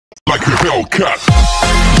like a Hellcat.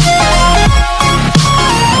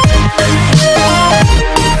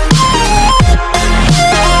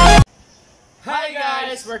 Hi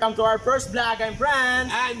guys! Welcome to our first vlog. I'm Fran.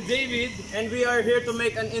 I'm David. And we are here to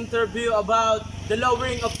make an interview about the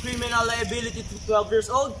lowering of criminal liability to 12 years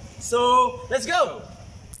old. So, let's go!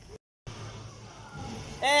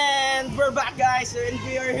 And we're back guys, and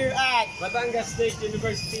we are here at Batangas State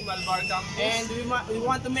University, Malbar Campus. and we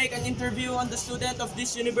want to make an interview on the student of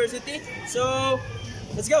this university. So,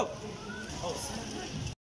 let's go!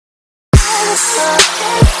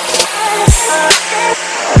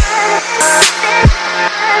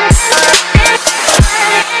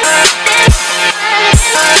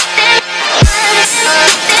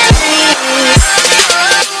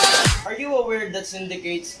 Are you aware that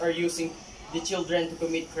syndicates are using the children to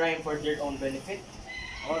commit crime for their own benefit?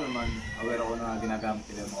 Oo naman, aware ako na ginagamit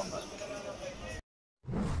nila yung mga bata.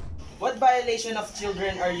 What violation of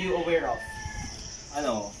children are you aware of?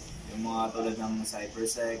 Ano, yung mga tulad ng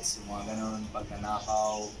cybersex, yung mga ganun,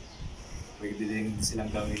 pagnanakaw, pwede din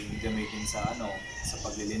silang gamitin sa sa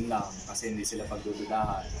paglilinlang kasi hindi sila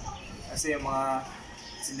pagdududahan. Kasi yung mga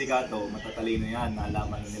sindikato, matatalino yan,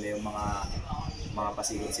 naalaman nila yung mga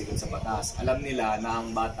pasikot-sikot sa batas. Alam nila na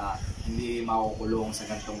ang bata hindi makukulong sa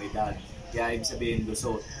gantong edad. Kaya ibig sabihin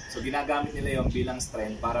lusot. So ginagamit nila yung bilang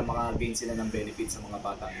strength para maka-gain sila ng benefit sa mga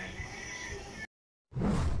batang yun.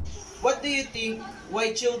 What do you think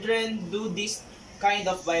why children do this kind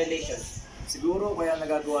of violations? Siguro kaya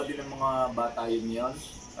nagagawa din ng mga bata yun.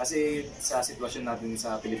 Kasi sa sitwasyon natin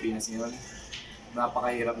sa Pilipinas ngayon,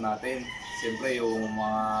 napakahirap natin. Siyempre yung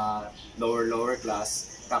mga lower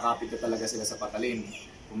class, kakapit na talaga sila sa patalin.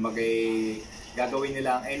 Kumbaga gagawin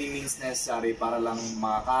nila ang any means necessary para lang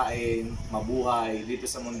makakain, mabuhay dito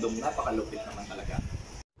sa mundong napakalupit naman talaga.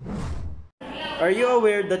 Are you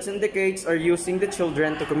aware that syndicates are using the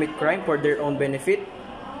children to commit crime for their own benefit?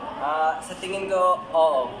 Sa tingin ko,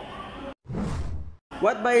 oo.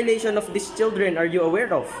 What violation of these children are you aware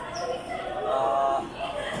of?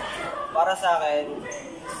 Para sa akin,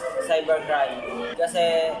 cybercrime.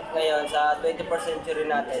 Kasi ngayon, sa 21st century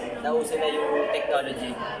natin, nauso na yung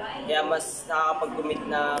technology. Kaya mas nakakapag-commit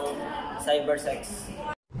ng cybersex.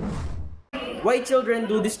 Why children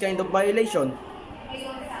do this kind of violation?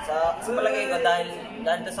 Sa palagay ko, dahil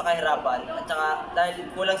to sa kahirapan, at saka dahil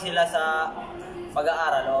kulang sila sa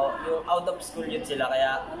pag-aaral, o yung out of school yun sila,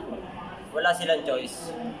 kaya wala silang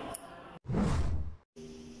choice.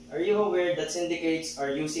 Are you aware that syndicates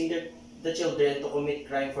are using the children to commit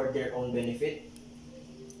crime for their own benefit?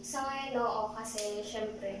 Sa ngayon, oo, kasi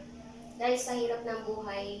syempre, dahil sa hirap ng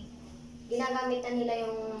buhay, ginagamitan nila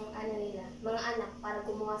yung mga anak para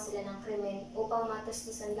gumawa sila ng krimen upang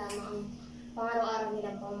matustusan lamang ang pang-araw-araw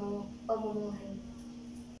nilang pamumuhay.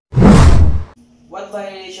 What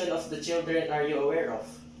violation of the children are you aware of?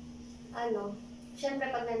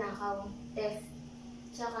 Syempre pagnanakaw, theft,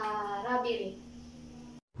 tsaka robbery.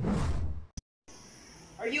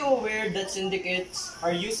 Are you aware that syndicates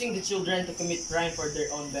are using the children to commit crime for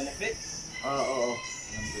their own benefit? Oo.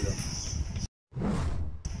 Alam ko lang.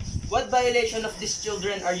 What violation of these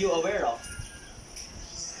children are you aware of?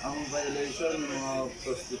 Ang violation, mga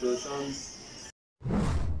prostitution.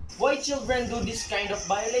 Why children do this kind of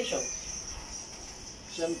violation?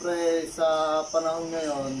 Siyempre, sa panahon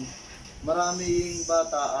ngayon, maraming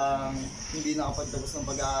bata ang hindi nakapagtapos ng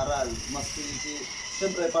pag-aaral.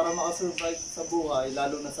 Siyempre, para makasurvive sa buhay,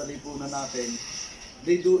 lalo na sa lipunan natin,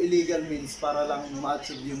 they do illegal means para lang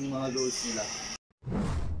ma-achieve yung mga goals nila.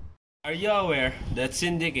 Are you aware that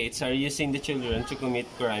syndicates are using the children to commit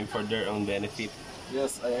crime for their own benefit?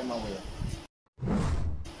 Yes, I am aware.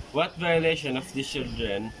 What violation of these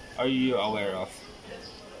children are you aware of?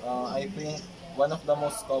 I think one of the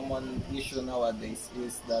most common issue nowadays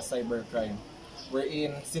is the cybercrime,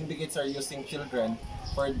 wherein syndicates are using children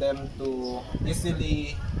for them to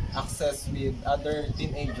easily access with other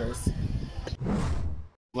teenagers.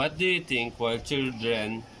 What do you think why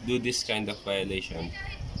children do this kind of violation?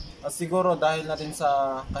 Siguro dahil na din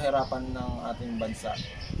sa kahirapan ng ating bansa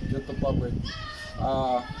due to poverty.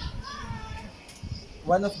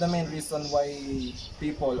 One of the main reason why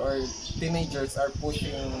people or teenagers are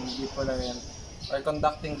pushing different or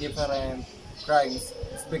conducting different crimes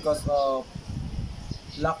is because of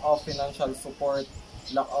lack of financial support,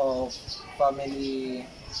 lack of family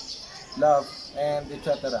love, and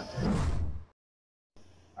etc.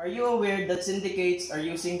 Are you aware that syndicates are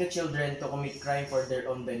using the children to commit crime for their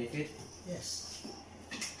own benefit? Yes.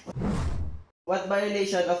 What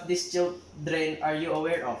violation of these children are you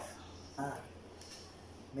aware of?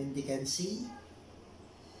 Mendicancy,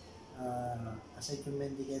 aside from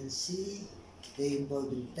mendicancy, They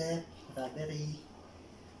involve in theft, robbery,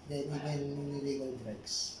 then even illegal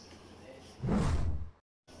drugs.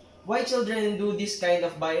 Why children do this kind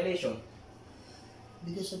of violation?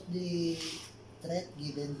 Because of the threat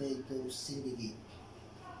given by those syndicate.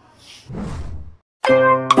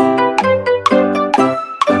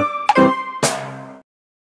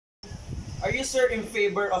 Are you, sir, in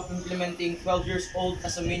favor of implementing 12 years old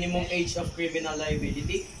as a minimum age of criminal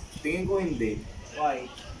liability? Tingin ko hindi. Why?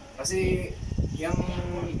 Kasi yung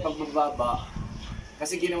pagbababa,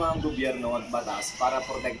 kasi ginawa ng gobyerno at batas para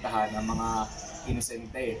protektahan ang mga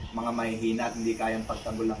inosente, mga mahihina at hindi kayang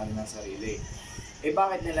pagtanggol ng kanilang sarili. Eh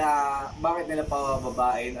bakit nila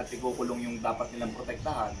pababain at ikukulong yung dapat nilang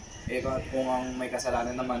protektahan? Eh kung ang may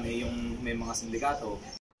kasalanan naman eh yung may mga sindikato.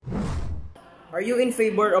 Are you in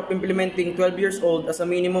favor of implementing 12 years old as a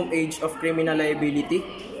minimum age of criminal liability?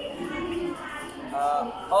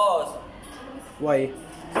 Oo. Why?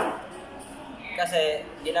 Kasi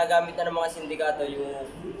ginagamit na ng mga sindikato yung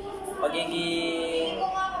pagiging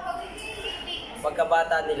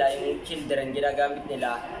pagkabata nila, yung children, ginagamit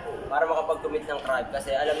nila para makapag-commit ng crime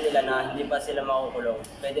kasi alam nila na hindi pa sila makukulong.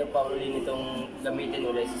 Pwede pa uli nitong gamitin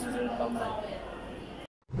ulit sa susunod pang crime.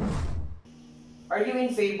 Are you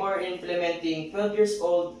in favor in implementing 12 years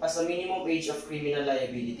old as a minimum age of criminal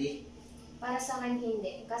liability? Para sa akin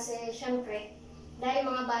hindi. Kasi syempre, dahil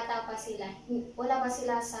mga bata pa sila, wala pa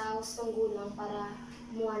sila sa hustong gulang para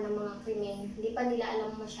gumawa ng mga krimen. Hindi pa nila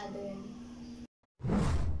alam masyado yun.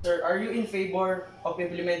 Sir, are you in favor of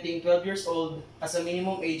implementing 12 years old as a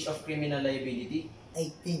minimum age of criminal liability?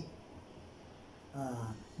 I think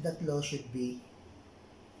that law should be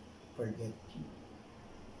forget.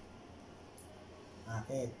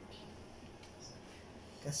 Bakit?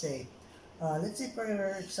 Kasi, let's say for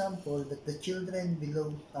example that the children below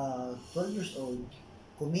 12 years old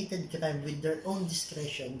committed crime with their own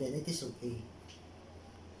discretion, then it is okay.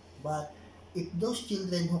 But if those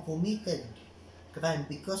children who committed crime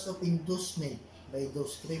because of inducement by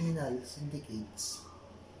those criminal syndicates,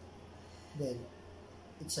 then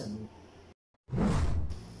it's a no.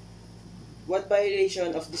 What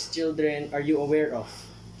violation of these children are you aware of?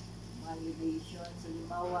 Violations,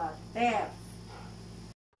 halimbawa, theft.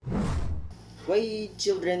 Why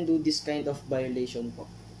children do this kind of violation po?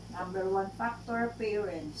 Number one factor,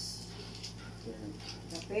 parents.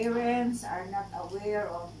 The parents are not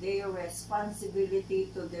aware of their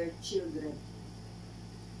responsibility to their children.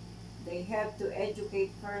 They have to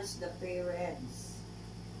educate first the parents.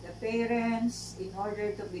 The parents, in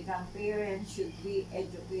order to become parents, should be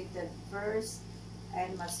educated first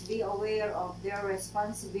and must be aware of their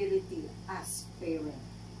responsibility as parents,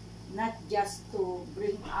 not just to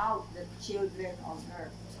bring out the children on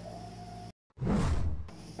earth.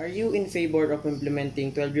 Are you in favor of implementing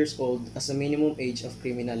 12 years old as a minimum age of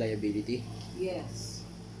criminal liability? Yes.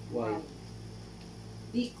 Why?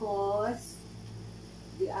 Because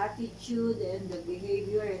the attitude and the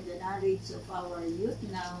behavior and the knowledge of our youth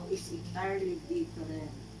now is entirely different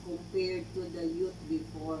compared to the youth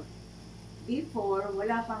before. Before,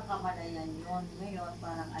 wala pang kamalayan yun. Ngayon,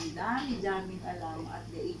 parang ang dami-daming alam at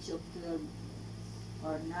the age of 12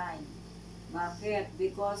 or 9. Bakit?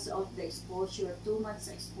 Because of the exposure, too much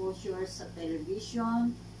exposure sa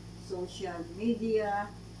television, social media,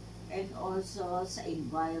 and also sa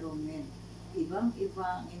environment.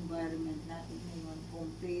 Ibang-ibang environment natin ngayon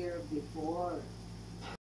compare before.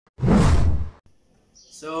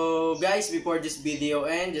 So guys, before this video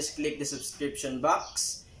ends, just click the subscription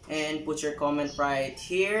box and put your comment right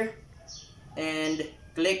here and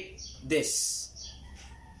click this.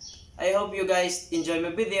 I hope you guys enjoy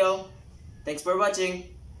my video. Thanks for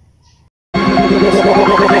watching.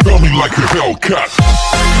 Feel me like a Hellcat.